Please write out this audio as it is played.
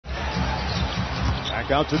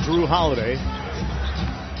out to Drew Holiday.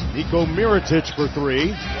 Nikola Mirotic for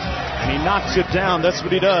three. And he knocks it down. That's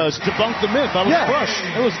what he does. Debunk the myth. I was crushed.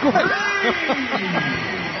 It was great.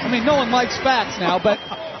 I mean, no one likes facts now, but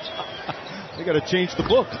they got to change the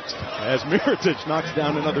book. As Mirotic knocks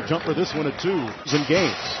down another jumper, this one at 2 in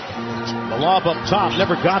games. The lob up top,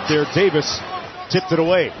 never got there. Davis tipped it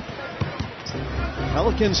away.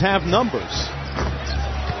 Pelicans have numbers.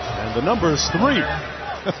 And the number is 3.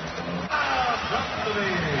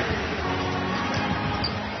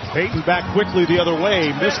 Payton back quickly the other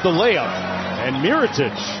way, missed the layup. And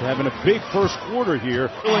Mirotic having a big first quarter here,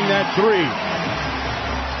 filling that 3.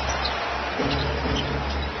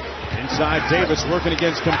 Inside Davis working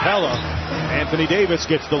against Capella. Anthony Davis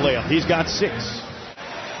gets the layup. He's got 6.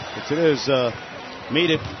 It has made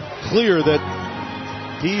it clear that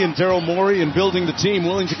he and Daryl Morey in building the team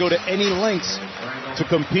willing to go to any lengths to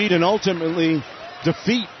compete and ultimately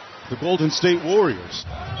defeat the Golden State Warriors.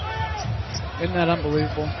 Isn't that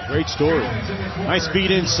unbelievable? Great story. Nice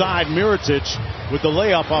feed inside. Mirotic with the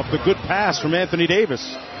layup off the good pass from Anthony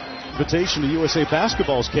Davis. Invitation to USA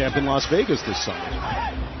Basketball's camp in Las Vegas this summer.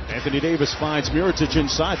 Anthony Davis finds Mirotic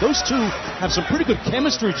inside. Those two have some pretty good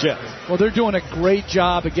chemistry, Jeff. Well, they're doing a great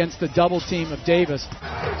job against the double team of Davis.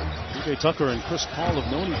 PJ Tucker and Chris Paul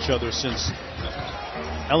have known each other since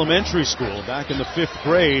elementary school, back in the 5th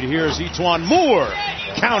grade. Here's Etuan Moore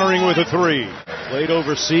countering with a 3. Played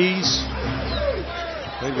overseas.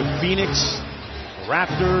 Played with Phoenix,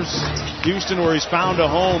 Raptors, Houston, where he's found a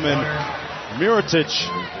home. And Mirotic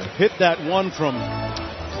hit that one from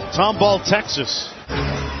Tomball, Texas.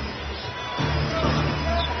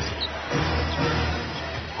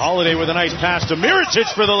 Holiday with a nice pass to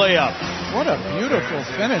Mirotic for the layup. What a beautiful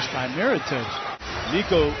finish by Mirotic.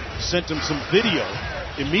 Nico sent him some video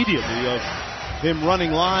immediately of him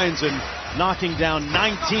running lines and knocking down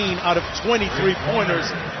 19 out of 23 pointers,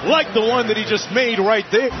 like the one that he just made right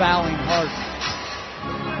there. Fouling hard.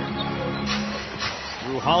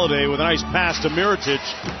 Drew Holiday with a nice pass to Mirotic.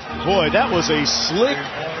 Boy, that was a slick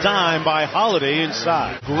dime by Holiday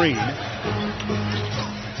inside. Green.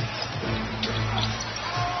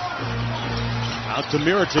 Out to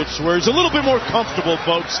Mirotic, where he's a little bit more comfortable,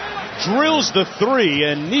 folks. Drills the 3,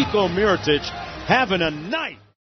 and Nikola Mirotic having a night.